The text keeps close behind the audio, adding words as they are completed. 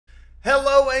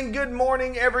Hello and good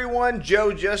morning, everyone.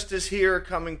 Joe Justice here,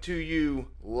 coming to you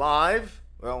live.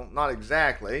 Well, not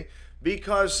exactly,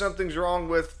 because something's wrong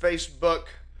with Facebook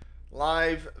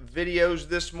live videos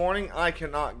this morning. I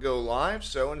cannot go live,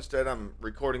 so instead I'm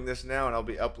recording this now and I'll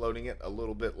be uploading it a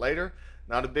little bit later.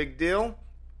 Not a big deal,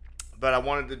 but I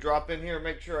wanted to drop in here and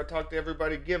make sure I talk to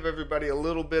everybody, give everybody a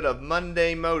little bit of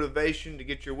Monday motivation to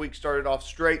get your week started off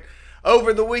straight.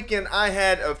 Over the weekend, I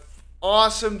had a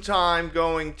awesome time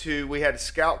we had a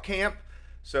scout camp.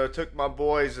 So I took my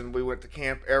boys and we went to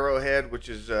Camp Arrowhead, which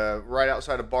is right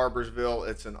outside of Barbersville.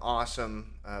 It's an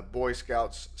awesome Boy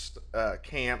Scouts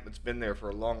camp. It's been there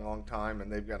for a long time,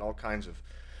 and they've got all kinds of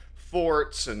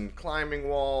forts and climbing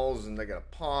walls, and they got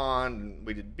a pond, and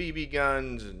we did BB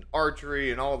guns and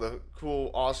archery and all the cool,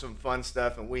 awesome, fun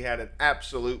stuff, and we had an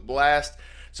absolute blast.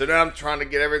 So now I'm trying to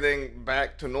get everything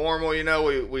back to normal. You know,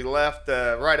 we left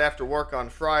right after work on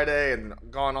Friday and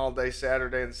gone all day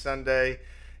Saturday and Sunday.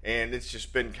 And it's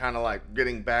just been kind of like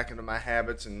getting back into my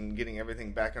habits and getting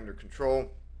everything back under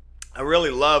control. I really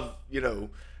love,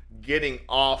 getting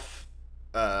off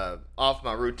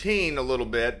my routine a little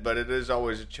bit, but it is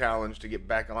always a challenge to get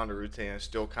back onto routine. I'm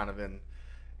still kind of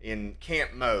in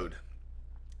camp mode.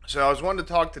 So I was wanting to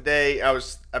talk today.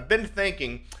 I've been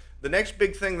thinking the next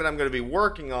big thing that I'm going to be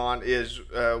working on is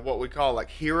what we call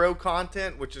like hero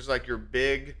content, which is like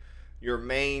your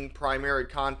main primary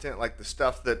content, like the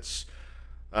stuff that's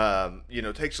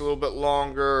takes a little bit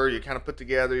longer. You kind of put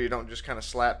together. You don't just kind of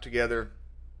slap together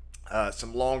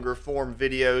some longer form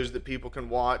videos that people can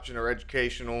watch and are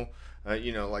educational.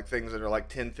 Like things that are like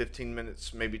 10, 15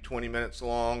 minutes, maybe 20 minutes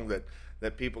long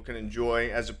that people can enjoy,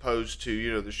 as opposed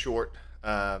to the short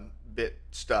bit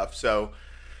stuff. So.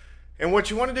 And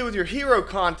what you want to do with your hero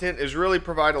content is really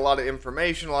provide a lot of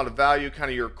information, a lot of value,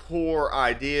 kind of your core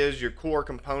ideas, your core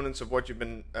components of what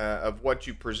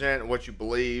you present, what you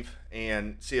believe,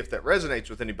 and see if that resonates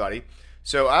with anybody.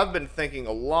 So I've been thinking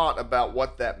a lot about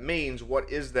what that means. What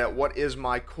is that? What is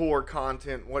my core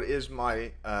content? What is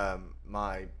my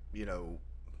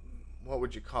what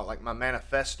would you call it? Like my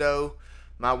manifesto,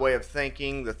 my way of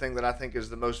thinking, the thing that I think is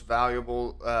the most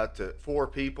valuable for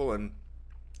people and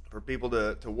for people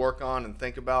to work on and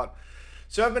think about.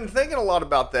 So I've been thinking a lot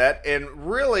about that, and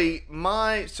really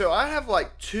so I have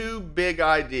like two big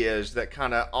ideas that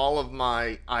kind of all of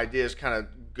my ideas kind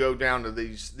of go down to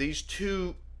these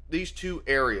two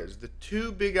areas. The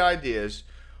two big ideas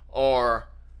are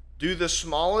do the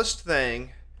smallest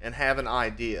thing and have an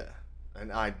idea,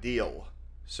 an ideal.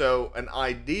 So an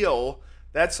ideal,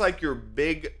 that's like your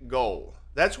big goal.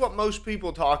 That's what most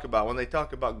people talk about when they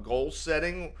talk about goal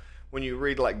setting. When you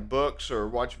read like books or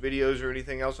watch videos or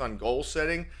anything else on goal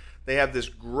setting, they have this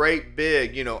great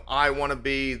big, I want to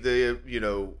be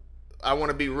I want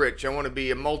to be rich. I want to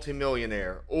be a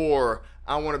multimillionaire, or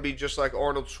I want to be just like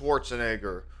Arnold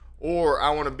Schwarzenegger, or I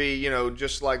want to be,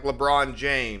 just like LeBron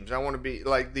James. I want to be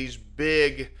like these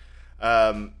big,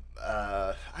 I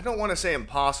don't want to say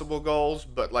impossible goals,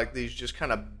 but like these just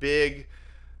kind of big,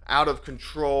 out of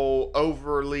control,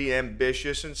 overly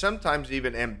ambitious, and sometimes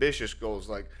even ambitious goals.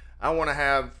 Like, I want to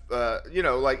have,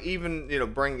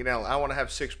 bringing it down, I want to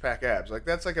have six-pack abs. Like,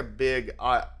 that's like a big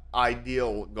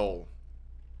ideal goal.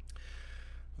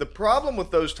 The problem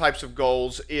with those types of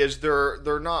goals is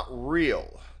they're not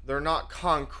real. They're not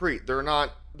concrete. There's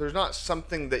not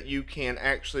something that you can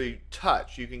actually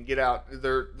touch. You can get out.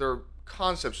 They're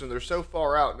concepts, and they're so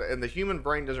far out, and the human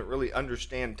brain doesn't really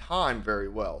understand time very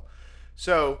well.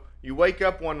 So you wake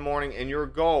up one morning, and your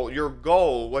goal,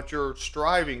 what you're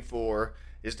striving for,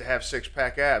 is to have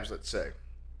six-pack abs, let's say.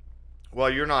 Well,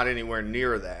 you're not anywhere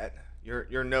near that.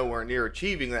 You're nowhere near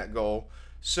achieving that goal.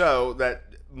 So that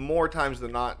more times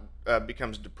than not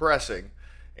becomes depressing,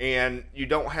 and you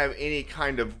don't have any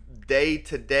kind of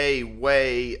day-to-day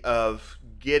way of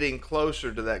getting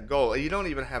closer to that goal. You don't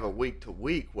even have a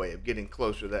week-to-week way of getting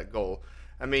closer to that goal.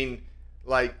 I mean,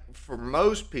 like for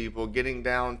most people, getting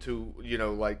down to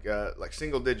like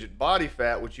single-digit body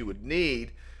fat, which you would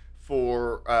need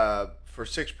for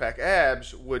six-pack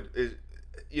abs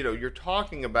you're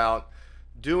talking about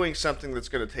doing something that's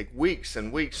going to take weeks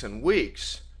and weeks and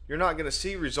weeks. You're not going to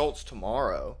see results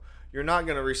tomorrow. You're not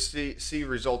going to see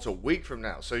results a week from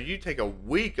now. So you take a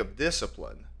week of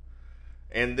discipline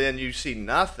and then you see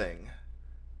nothing.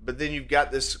 But then you've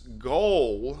got this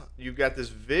goal, you've got this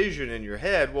vision in your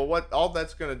head. Well, what all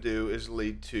that's going to do is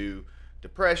lead to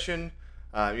depression.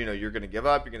 You're going to give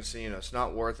up. You're going to see, it's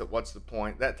not worth it. What's the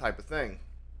point? That type of thing.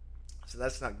 So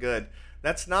that's not good.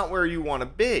 That's not where you want to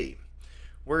be.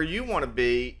 Where you want to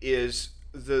be is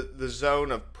the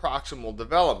zone of proximal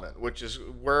development, which is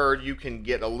where you can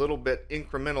get a little bit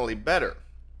incrementally better.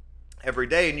 every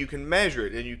day, and you can measure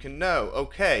it, and you can know,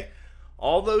 okay,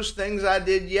 all those things I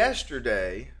did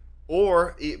yesterday,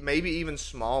 or maybe even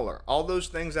smaller, all those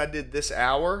things I did this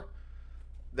hour,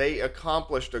 they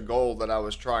accomplished a goal that I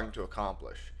was trying to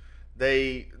accomplish.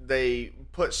 They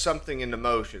put something into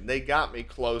motion. They got me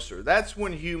closer. That's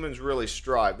when humans really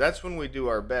strive. That's when we do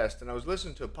our best. And I was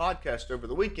listening to a podcast over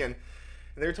the weekend,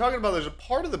 and they were talking about there's a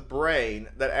part of the brain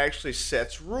that actually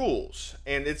sets rules,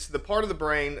 and it's the part of the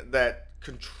brain that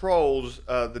controls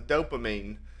the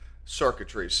dopamine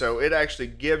circuitry. So it actually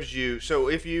gives you, so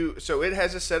it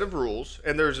has a set of rules,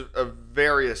 and there's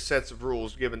various sets of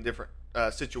rules given different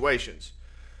situations.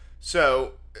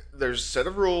 So there's a set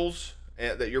of rules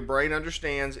that your brain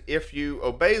understands. If you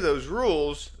obey those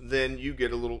rules, then you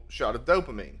get a little shot of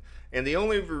dopamine. And the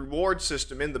only reward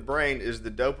system in the brain is the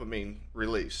dopamine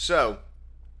release. So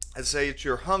let's say it's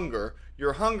your hunger.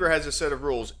 Your hunger has a set of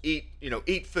rules. Eat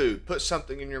food. Put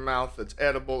something in your mouth that's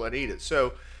edible and eat it.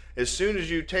 So as soon as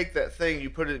you take that thing,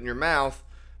 you put it in your mouth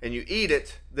and you eat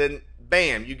it, then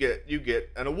bam, you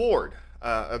get an award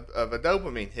of a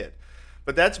dopamine hit.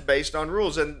 But that's based on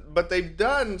rules. But they've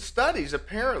done studies,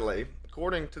 apparently,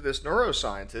 according to this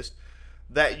neuroscientist,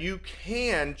 that you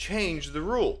can change the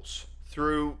rules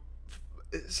through,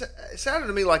 it sounded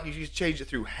to me like you could change it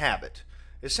through habit.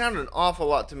 It sounded an awful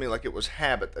lot to me like it was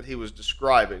habit that he was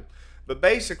describing. But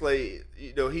basically,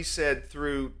 he said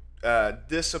through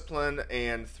discipline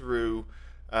and through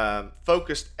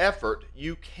focused effort,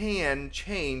 you can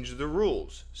change the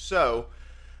rules. So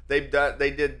they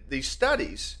did these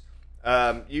studies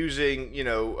using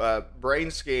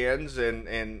brain scans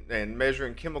and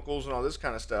measuring chemicals and all this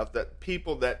kind of stuff, that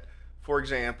people that, for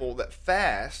example, that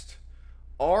fast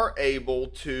are able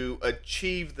to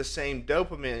achieve the same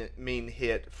dopamine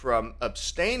hit from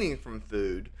abstaining from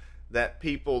food that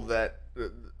people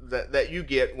that you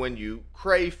get when you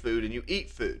crave food and you eat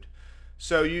food.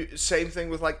 So same thing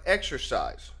with like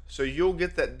exercise. So you'll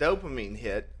get that dopamine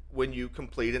hit when you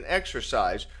complete an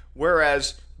exercise,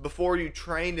 whereas before you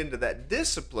trained into that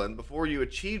discipline, before you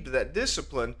achieved that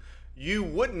discipline, you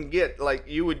would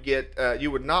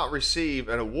not receive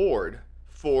an award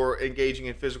for engaging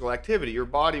in physical activity. Your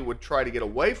body would try to get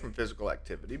away from physical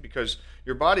activity because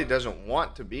your body doesn't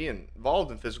want to be involved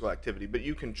in physical activity, but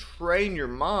you can train your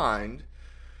mind.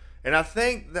 And I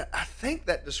think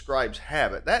that describes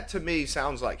habit. That to me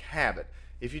sounds like habit.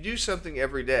 If you do something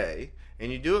every day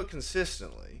and you do it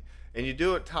consistently and you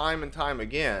do it time and time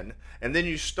again, and then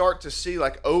you start to see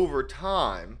like over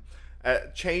time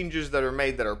changes that are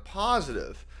made that are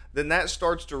positive, then that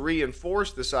starts to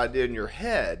reinforce this idea in your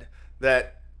head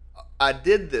that I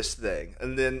did this thing,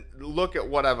 and then look at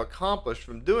what I've accomplished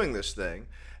from doing this thing.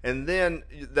 And then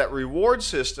that reward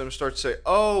system starts to say,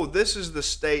 oh, this is the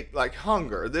state, like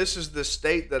hunger. This is the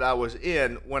state that I was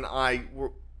in when I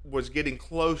was getting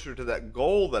closer to that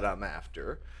goal that I'm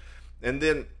after. And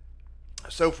then,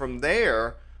 so from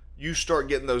there, you start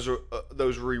getting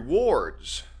those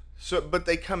rewards. But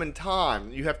they come in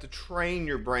time. You have to train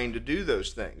your brain to do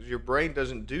those things. Your brain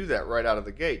doesn't do that right out of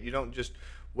the gate. You don't just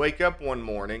wake up one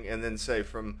morning and then say,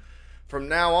 from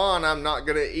now on, I'm not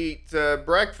going to eat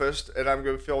breakfast and I'm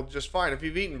going to feel just fine. If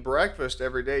you've eaten breakfast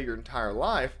every day your entire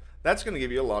life, that's going to give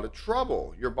you a lot of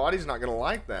trouble. Your body's not going to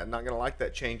like that, not going to like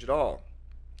that change at all.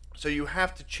 So you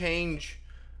have to change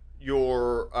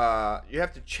you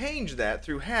have to change that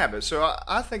through habit. So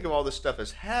I think of all this stuff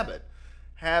as habit.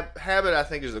 Habit, I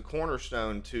think, is the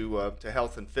cornerstone to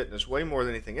health and fitness way more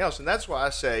than anything else. And that's why I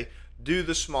say do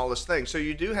the smallest thing. So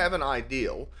you do have an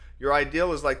ideal. Your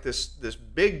ideal is like this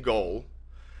big goal.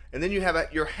 And then you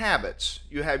have your habits.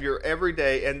 You have your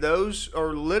everyday, and those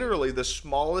are literally the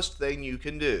smallest thing you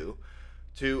can do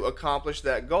to accomplish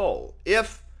that goal.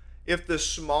 If the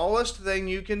smallest thing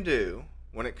you can do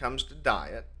when it comes to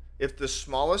diet, if the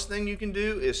smallest thing you can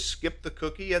do is skip the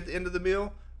cookie at the end of the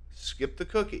meal, skip the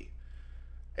cookie.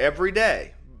 Every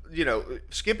day.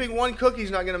 Skipping one cookie is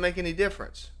not going to make any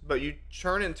difference, but you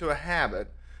turn into a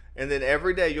habit, and then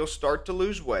every day you'll start to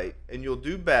lose weight and you'll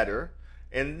do better,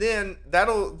 and then that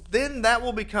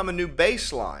will become a new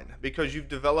baseline because you've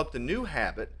developed a new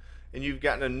habit and you've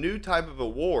gotten a new type of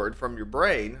award from your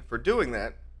brain for doing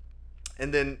that.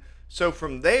 And then so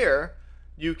from there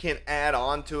you can add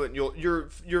on to it.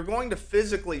 You're going to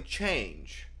physically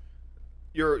change.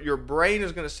 Your brain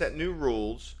is going to set new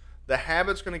rules. The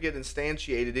habit's going to get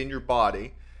instantiated in your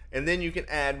body, and then you can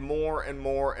add more and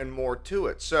more and more to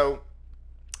it. So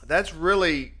that's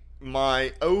really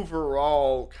my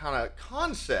overall kind of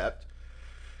concept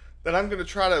that I'm going to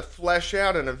try to flesh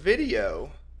out in a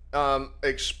video,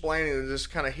 explaining this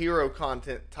kind of hero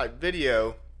content type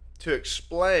video to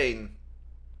explain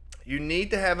you need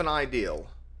to have an ideal.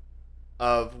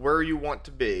 of where you want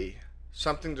to be,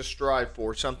 something to strive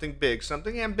for, something big,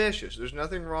 something ambitious. There's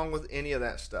nothing wrong with any of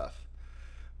that stuff.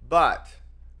 But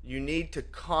you need to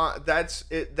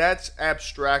that's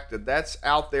abstracted. That's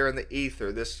out there in the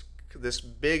ether. This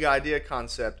big idea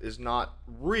concept is not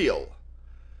real.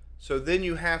 So then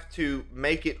you have to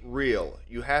make it real.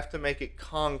 You have to make it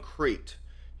concrete.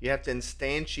 You have to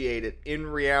instantiate it in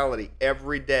reality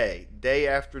every day, day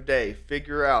after day.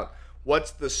 Figure out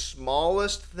what's the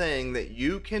smallest thing that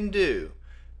you can do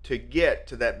to get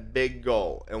to that big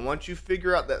goal. And once you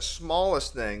figure out that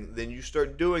smallest thing, then you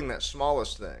start doing that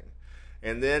smallest thing.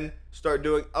 And then start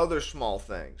doing other small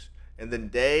things. And then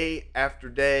day after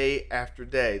day after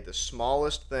day, the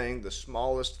smallest thing, the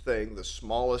smallest thing, the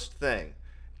smallest thing.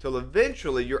 Till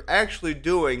eventually you're actually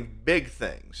doing big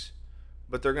things.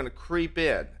 But they're going to creep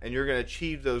in and you're going to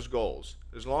achieve those goals.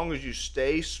 As long as you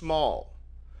stay small,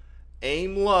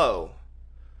 aim low,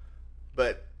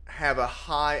 but have a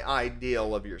high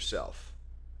ideal of yourself.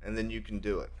 And then you can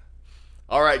do it.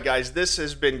 All right, guys, this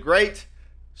has been great.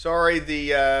 Sorry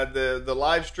the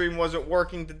live stream wasn't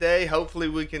working today. Hopefully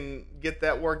we can get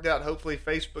that worked out. Hopefully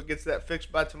Facebook gets that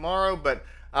fixed by tomorrow. But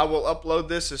I will upload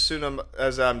this as soon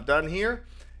as I'm done here.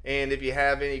 And if you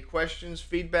have any questions,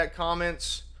 feedback,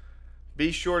 comments,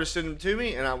 be sure to send them to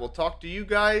me, and I will talk to you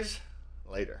guys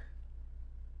later.